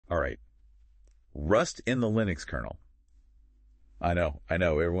All right. Rust in the Linux kernel. I know.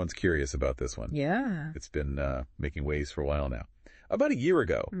 Everyone's curious about this one. Yeah. It's been making waves for a while now. About a year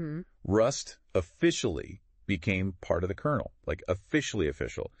ago, Rust officially became part of the kernel, like officially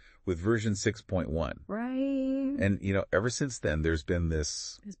official, with version 6.1. Right. And, ever since then, there's been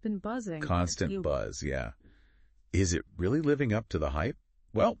this It's been buzzing. constant buzz, yeah. Is it really living up to the hype?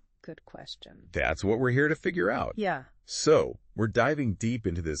 Well, good question. That's what we're here to figure out. Yeah. So, we're diving deep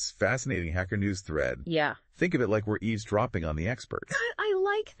into this fascinating Hacker News thread. Yeah. Think of it like we're eavesdropping on the experts. I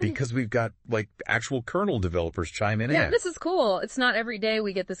like that. Because we've got, actual kernel developers chime in. Yeah, this is cool. It's not every day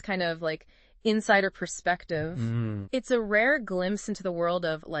we get this kind of, insider perspective. It's a rare glimpse into the world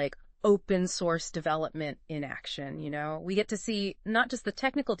of, open source development in action, We get to see not just the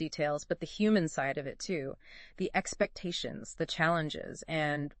technical details, but the human side of it too. The expectations, the challenges,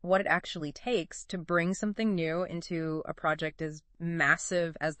 and what it actually takes to bring something new into a project as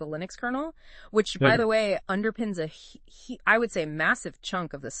massive as the Linux kernel, which, by the way, underpins I would say, massive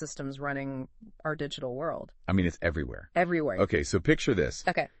chunk of the systems running our digital world. I mean, it's everywhere. Everywhere. Okay, so picture this.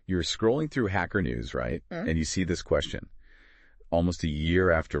 Okay. You're scrolling through Hacker News, right? And you see this question. Almost a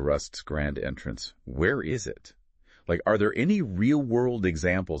year after Rust's grand entrance, where is it? Are there any real-world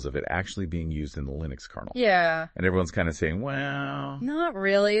examples of it actually being used in the Linux kernel? Yeah. And everyone's kind of saying, well... Not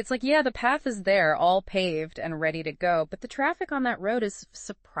really. It's the path is there, all paved and ready to go, but the traffic on that road is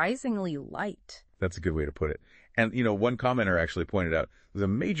surprisingly light. That's a good way to put it. And, one commenter actually pointed out there's a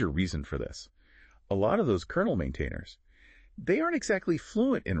major reason for this. A lot of those kernel maintainers, they aren't exactly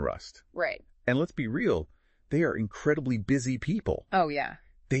fluent in Rust. Right. And let's be real, they are incredibly busy people. Oh, yeah.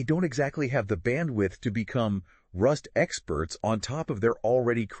 They don't exactly have the bandwidth to become Rust experts on top of their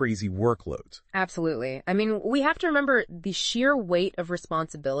already crazy workloads. Absolutely. I mean, we have to remember the sheer weight of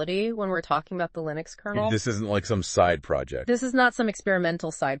responsibility when we're talking about the Linux kernel. This isn't like some side project. This is not some experimental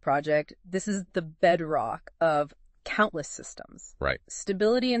side project. This is the bedrock of countless systems. Right.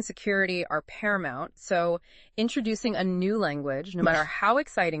 Stability and security are paramount, so introducing a new language, no matter how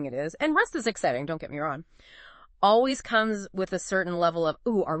exciting it is, and Rust is exciting, don't get me wrong, always comes with a certain level of,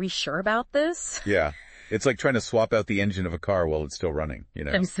 ooh, are we sure about this? Yeah. It's like trying to swap out the engine of a car while it's still running,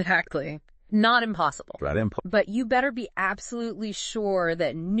 Exactly. Not impossible. Right. But you better be absolutely sure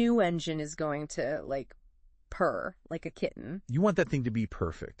that new engine is going to, purr like a kitten. You want that thing to be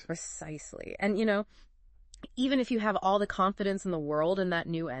perfect. Precisely. And, even if you have all the confidence in the world in that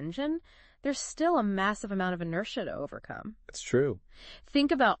new engine, there's still a massive amount of inertia to overcome. That's true.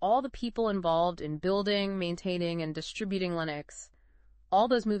 Think about all the people involved in building, maintaining, and distributing Linux, all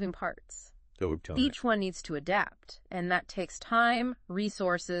those moving parts. Each one needs to adapt, and that takes time,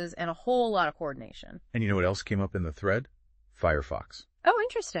 resources, and a whole lot of coordination. And you know what else came up in the thread? Firefox. Oh,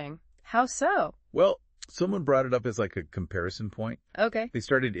 interesting. How so? Well, someone brought it up as a comparison point. Okay. They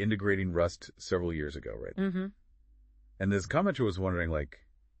started integrating Rust several years ago, right? Mm-hmm. And this commenter was wondering,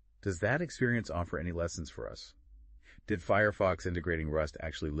 does that experience offer any lessons for us? Did Firefox integrating Rust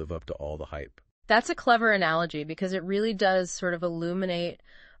actually live up to all the hype? That's a clever analogy because it really does sort of illuminate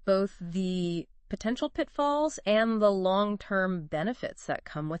both the potential pitfalls and the long-term benefits that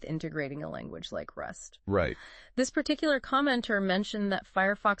come with integrating a language like Rust. Right. This particular commenter mentioned that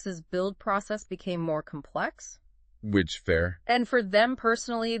Firefox's build process became more complex. Which, fair. And for them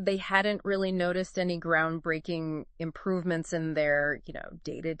personally, they hadn't really noticed any groundbreaking improvements in their,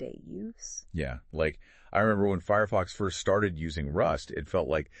 day-to-day use. Yeah. I remember when Firefox first started using Rust, it felt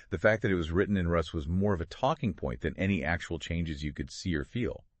like the fact that it was written in Rust was more of a talking point than any actual changes you could see or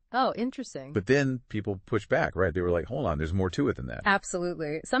feel. Oh, interesting. But then people pushed back, right? They were like, hold on, there's more to it than that.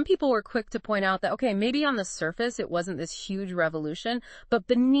 Absolutely. Some people were quick to point out that, okay, maybe on the surface it wasn't this huge revolution, but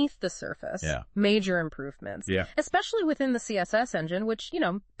beneath the surface, major improvements. Yeah. Especially within the CSS engine, which,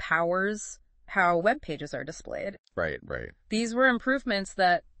 powers how web pages are displayed. Right. These were improvements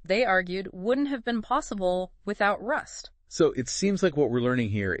that they argued wouldn't have been possible without Rust. So it seems like what we're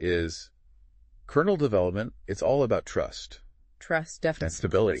learning here is kernel development, it's all about trust. Trust, definitely. And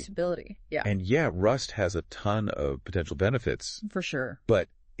stability. Stability, yeah. And Rust has a ton of potential benefits. For sure. But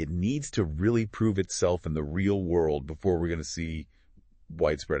it needs to really prove itself in the real world before we're going to see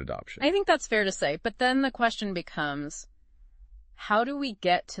widespread adoption. I think that's fair to say. But then the question becomes, how do we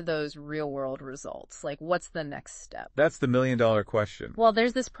get to those real-world results? What's the next step? That's the million-dollar question. Well,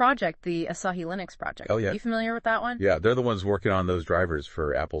 there's this project, the Asahi Linux project. Oh, yeah. You familiar with that one? Yeah, they're the ones working on those drivers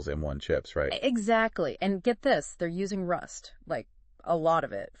for Apple's M1 chips, right? Exactly. And get this, they're using Rust, a lot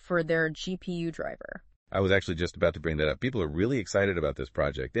of it, for their GPU driver. I was actually just about to bring that up. People are really excited about this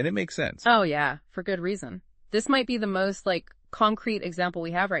project, and it makes sense. Oh, yeah, for good reason. This might be the most, concrete example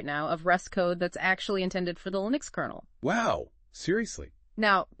we have right now of Rust code that's actually intended for the Linux kernel. Wow. Seriously?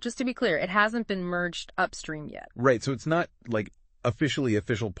 Now, just to be clear, it hasn't been merged upstream yet. Right, so it's not like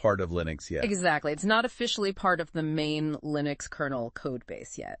official part of Linux yet. Exactly. It's not officially part of the main Linux kernel code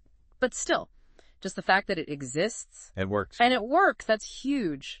base yet. But still, just the fact that it exists. It works. And it works, that's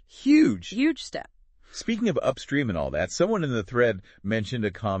huge. Huge. Huge step. Speaking of upstream and all that, someone in the thread mentioned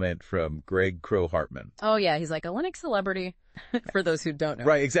a comment from Greg Crow-Hartman. Oh, yeah, he's like a Linux celebrity, for those who don't know.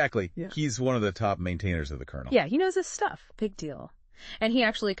 Right, exactly. Yeah. He's one of the top maintainers of the kernel. Yeah, he knows his stuff. Big deal. And he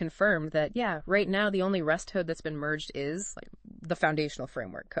actually confirmed that, yeah, right now the only Rust code that's been merged is like the foundational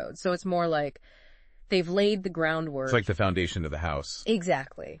framework code. So it's more like they've laid the groundwork. It's like the foundation of the house.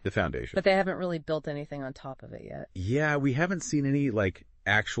 Exactly. The foundation. But they haven't really built anything on top of it yet. Yeah, we haven't seen any, like,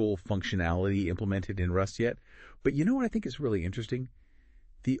 actual functionality implemented in Rust yet. But you know what I think is really interesting?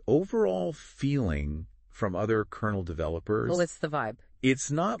 The overall feeling from other kernel developers. Well, it's the vibe.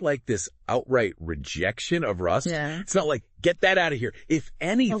 It's not like this outright rejection of Rust. Yeah. It's not like, get that out of here. If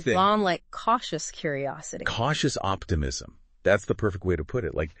anything. On like cautious curiosity. Cautious optimism. That's the perfect way to put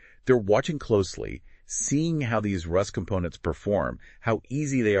it. Like, they're watching closely, seeing how these Rust components perform, how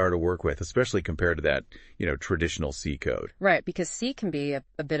easy they are to work with, especially compared to that, traditional C code. Right, because C can be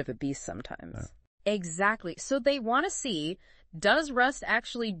a bit of a beast sometimes. Exactly. So they want to see, does Rust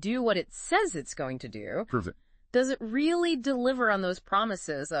actually do what it says it's going to do? Prove it. Does it really deliver on those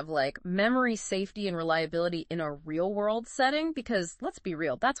promises of like memory safety and reliability in a real world setting? Because let's be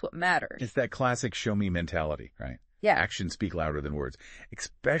real, that's what matters. It's that classic show me mentality, right? Yeah. Actions speak louder than words,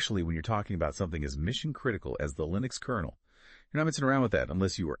 especially when you're talking about something as mission critical as the Linux kernel. You're not messing around with that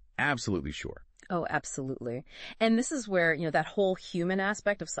unless you are absolutely sure. Oh, absolutely. And this is where, that whole human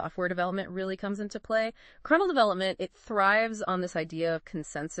aspect of software development really comes into play. Kernel development, it thrives on this idea of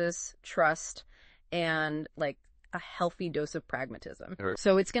consensus, trust, and like a healthy dose of pragmatism. Right.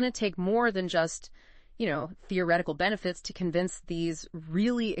 So it's going to take more than just, theoretical benefits to convince these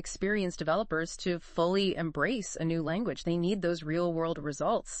really experienced developers to fully embrace a new language. They need those real world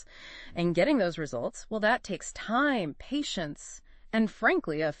results. And getting those results, well, that takes time, patience, and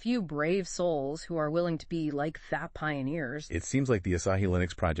frankly, a few brave souls who are willing to be like that pioneers. It seems like the Asahi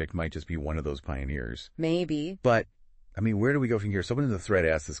Linux project might just be one of those pioneers. Maybe. But, where do we go from here? Someone in the thread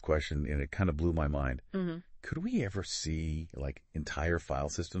asked this question, and it kind of blew my mind. Mm-hmm. Could we ever see, like, entire file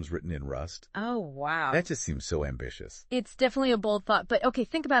systems written in Rust? Oh, wow. That just seems so ambitious. It's definitely a bold thought. But, okay,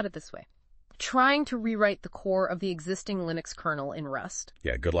 think about it this way. Trying to rewrite the core of the existing Linux kernel in Rust.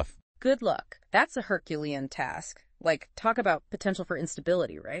 Yeah, good luck. Good luck. That's a Herculean task. Like, talk about potential for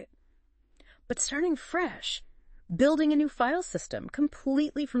instability, right? But starting fresh, building a new file system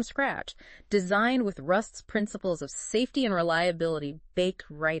completely from scratch, designed with Rust's principles of safety and reliability baked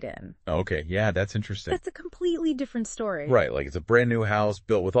right in. Okay, yeah, that's interesting. That's a completely different story. Right, like it's a brand new house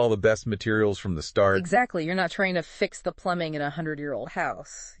built with all the best materials from the start. Exactly. You're not trying to fix the plumbing in a 100-year-old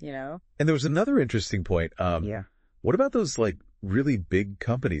house, And there was another interesting point. Yeah. What about those, like, really big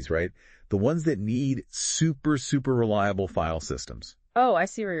companies, right? The ones that need super, super reliable file systems. Oh, I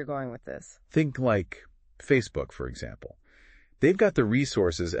see where you're going with this. Think like Facebook, for example. They've got the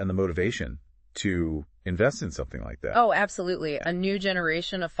resources and the motivation to invest in something like that. Oh, absolutely. A new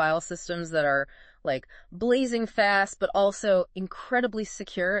generation of file systems that are like blazing fast, but also incredibly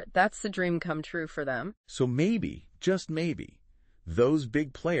secure. That's the dream come true for them. So maybe, just maybe, those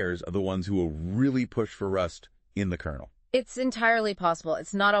big players are the ones who will really push for Rust in the kernel. It's entirely possible.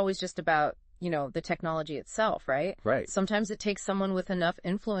 It's not always just about, the technology itself, right? Right. Sometimes it takes someone with enough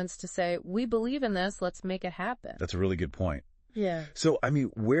influence to say, we believe in this, let's make it happen. That's a really good point. Yeah. So,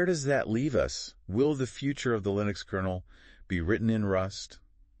 where does that leave us? Will the future of the Linux kernel be written in Rust?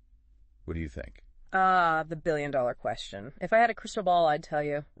 What do you think? The billion-dollar question. If I had a crystal ball, I'd tell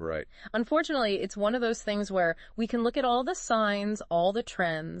you. Right. Unfortunately, it's one of those things where we can look at all the signs, all the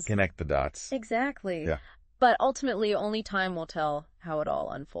trends. Connect the dots. Exactly. Yeah. But ultimately, only time will tell how it all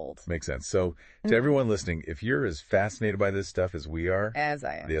unfolds. Makes sense. So, to everyone listening, if you're as fascinated by this stuff as we are, as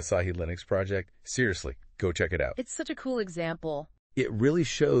I am, the Asahi Linux project, seriously, go check it out. It's such a cool example. It really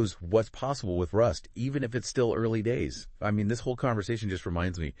shows what's possible with Rust, even if it's still early days. This whole conversation just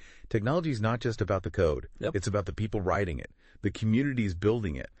reminds me, technology is not just about the code. Yep. It's about the people writing it, the communities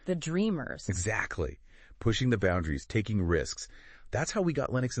building it. The dreamers. Exactly. Pushing the boundaries, taking risks. That's how we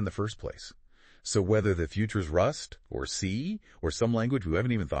got Linux in the first place. So whether the future's Rust or C or some language we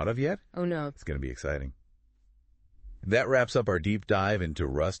haven't even thought of yet, oh no, it's going to be exciting. That wraps up our deep dive into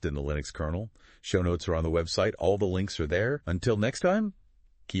Rust and the Linux kernel. Show notes are on the website. All the links are there. Until next time,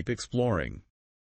 keep exploring.